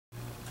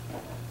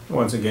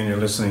Once again, you're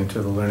listening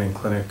to the Learning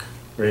Clinic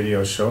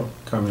radio show,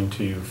 coming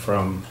to you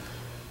from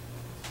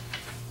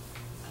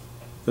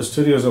the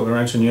studios of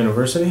Laurentian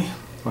University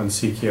on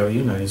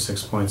CKLU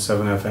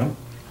 96.7 FM.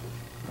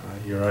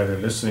 You're either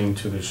listening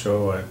to the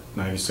show at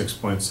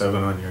 96.7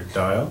 on your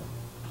dial,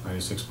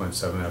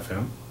 96.7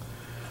 FM,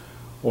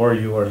 or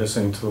you are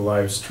listening to the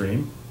live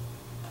stream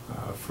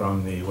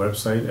from the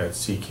website at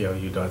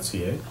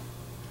cklu.ca,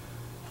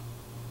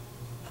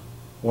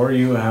 or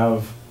you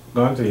have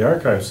gone to the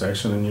archive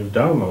section and you've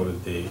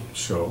downloaded the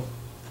show.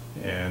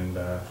 And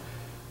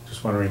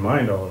just want to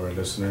remind all of our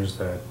listeners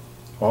that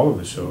all of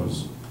the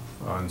shows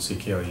on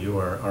CKLU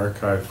are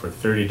archived for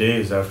 30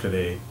 days after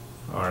they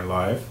are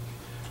live,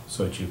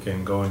 so that you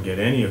can go and get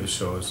any of the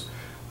shows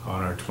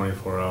on our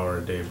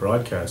 24-hour-a-day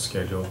broadcast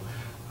schedule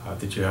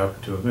that you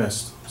happen to have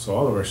missed. So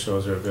all of our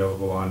shows are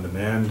available on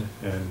demand,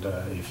 and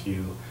if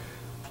you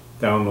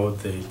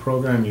download the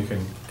program, you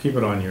can keep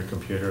it on your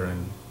computer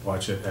and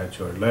watch it at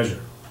your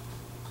leisure.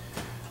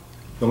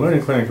 The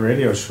Learning Clinic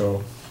radio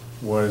show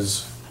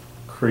was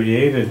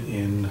created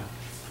in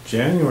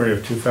January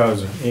of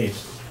 2008.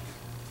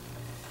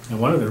 And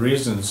one of the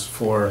reasons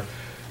for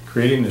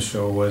creating the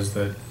show was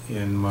that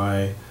in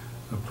my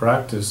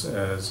practice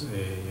as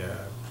a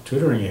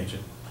tutoring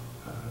agent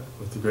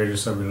with the Greater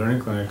Sudbury Learning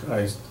Clinic,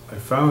 I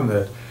found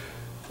that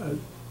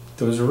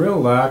there was a real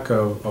lack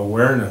of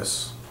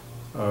awareness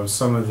of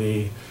some of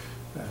the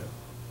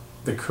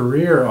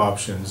career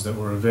options that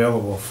were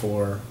available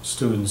for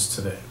students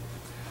today.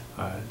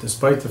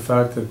 Despite the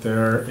fact that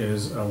there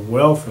is a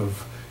wealth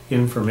of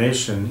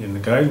information in the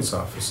guidance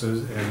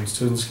offices and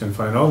students can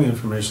find all the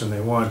information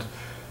they want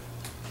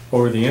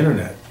over the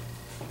internet,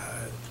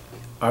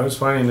 I was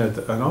finding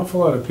that an awful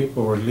lot of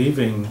people were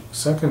leaving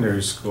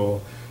secondary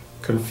school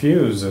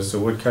confused as to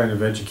what kind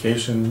of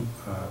education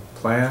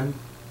plan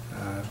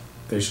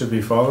they should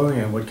be following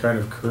and what kind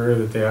of career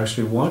that they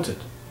actually wanted.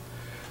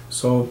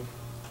 So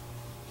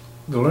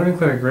the Learning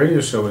Clinic radio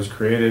show was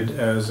created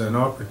as an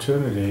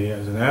opportunity,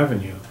 as an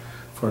avenue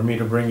for me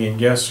to bring in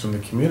guests from the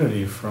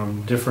community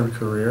from different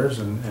careers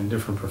and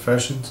different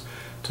professions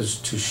to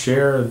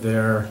share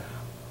their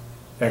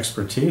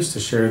expertise, to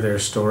share their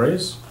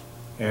stories,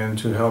 and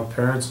to help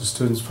parents and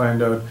students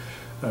find out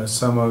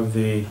some of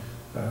the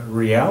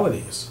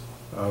realities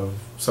of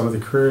some of the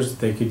careers that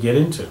they could get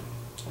into.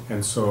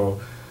 And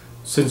so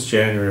since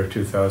January of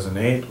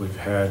 2008, we've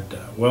had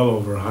well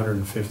over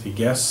 150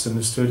 guests in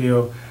the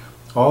studio,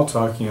 all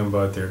talking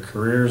about their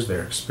careers,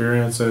 their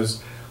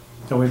experiences.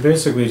 And we've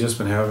basically just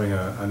been having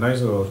a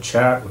nice little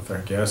chat with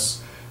our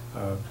guests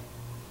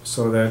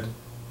so that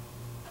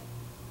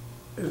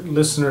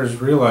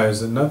listeners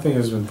realize that nothing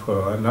has been put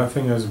on,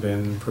 nothing has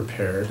been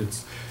prepared.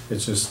 It's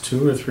just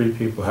two or three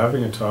people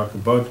having a talk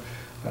about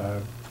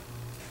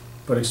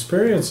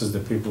experiences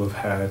that people have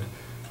had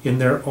in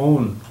their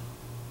own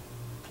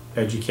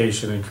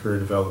education and career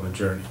development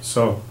journey.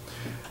 So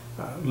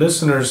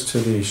listeners to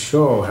the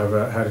show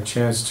have had a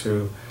chance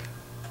to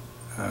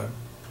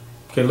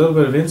get a little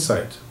bit of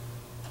insight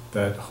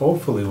that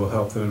hopefully will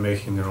help them in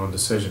making their own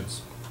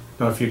decisions.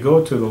 Now, if you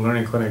go to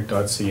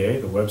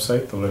thelearningclinic.ca, the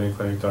website,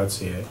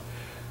 thelearningclinic.ca,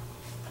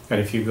 and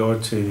if you go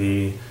to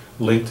the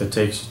link that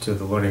takes you to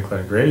the Learning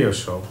Clinic radio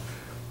show,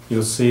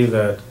 you'll see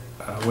that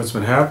what's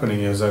been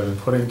happening is I've been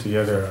putting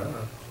together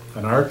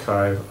an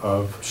archive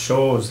of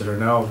shows that are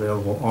now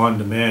available on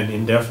demand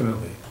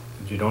indefinitely.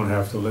 You don't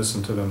have to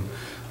listen to them,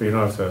 or you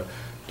don't have to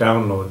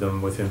download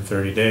them within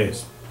 30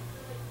 days.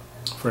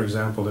 For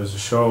example, there's a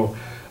show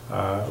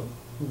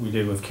we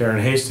did with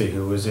Karen Hasty,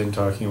 who was in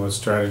talking about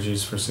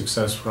strategies for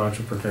success for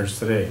entrepreneurs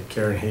today.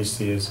 Karen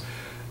Hasty is,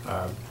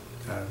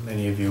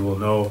 many of you will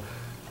know,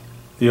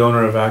 the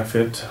owner of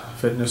ActFit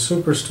Fitness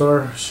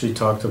Superstore. She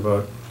talked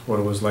about what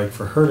it was like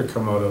for her to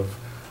come out of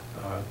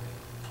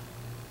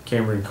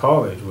Cambridge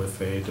College with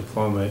a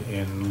diploma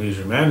in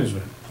leisure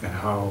management, and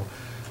how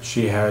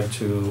she had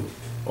to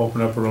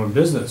open up her own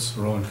business,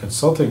 her own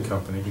consulting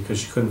company, because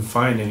she couldn't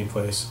find any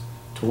place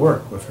to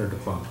work with her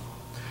diploma.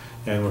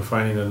 And we're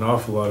finding that an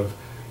awful lot of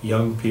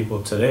young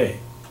people today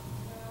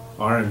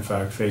are in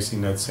fact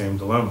facing that same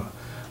dilemma,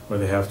 where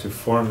they have to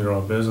form their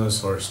own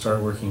business or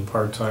start working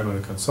part-time on a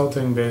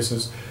consulting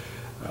basis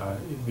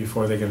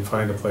before they can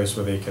find a place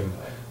where they can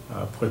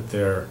put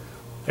their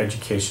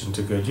education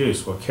to good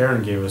use. Well,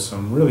 Karen gave us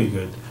some really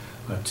good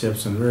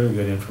tips and really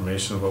good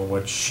information about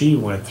what she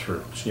went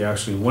through. She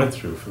actually went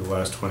through for the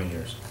last 20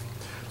 years.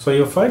 So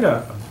you'll find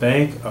a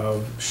bank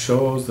of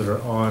shows that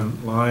are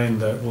online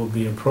that will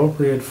be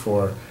appropriate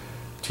for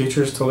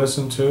teachers to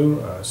listen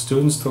to,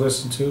 students to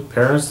listen to,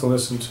 parents to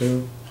listen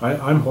to.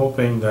 I'm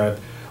hoping that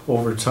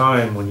over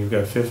time, when you've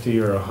got 50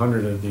 or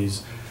 100 of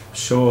these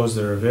shows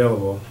that are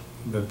available,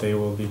 that they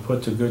will be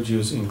put to good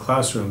use in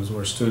classrooms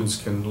where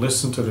students can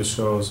listen to the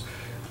shows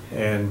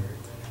and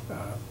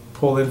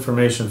pull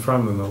information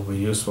from them that will be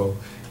useful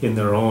in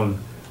their own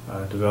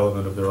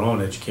development of their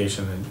own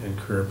education and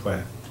career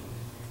plan.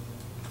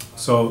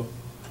 So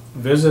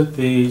visit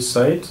the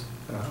site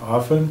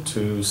often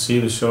to see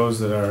the shows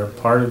that are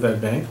part of that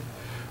bank.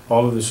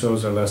 All of the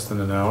shows are less than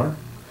an hour.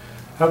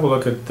 Have a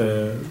look at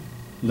the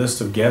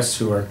list of guests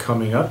who are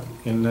coming up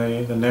in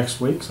the next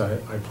weeks. I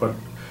put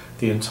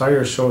the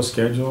entire show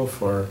schedule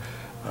for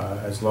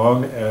as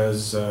long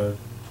as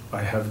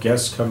I have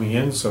guests coming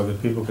in, so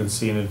that people can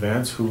see in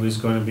advance who is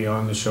going to be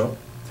on the show.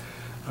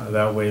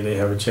 That way they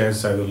have a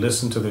chance to either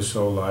listen to the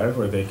show live,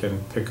 or they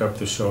can pick up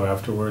the show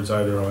afterwards,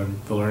 either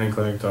on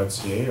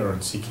thelearningclinic.ca or on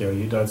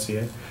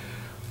cklu.ca.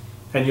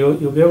 And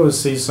you'll be able to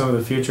see some of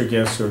the future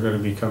guests who are going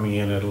to be coming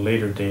in at a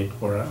later date,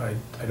 where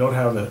I don't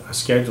have a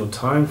scheduled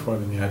time for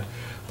them yet,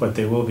 but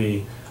they will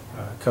be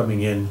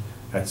coming in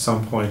at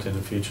some point in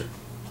the future.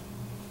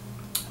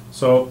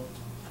 So,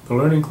 the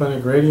Learning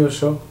Clinic radio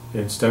show,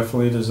 it's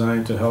definitely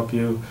designed to help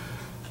you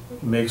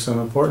make some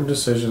important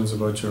decisions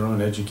about your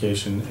own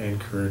education and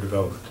career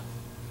development.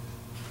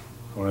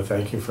 I want to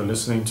thank you for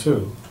listening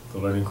to the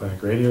Learning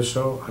Clinic radio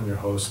show. I'm your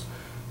host,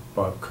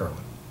 Bob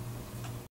Kerwin.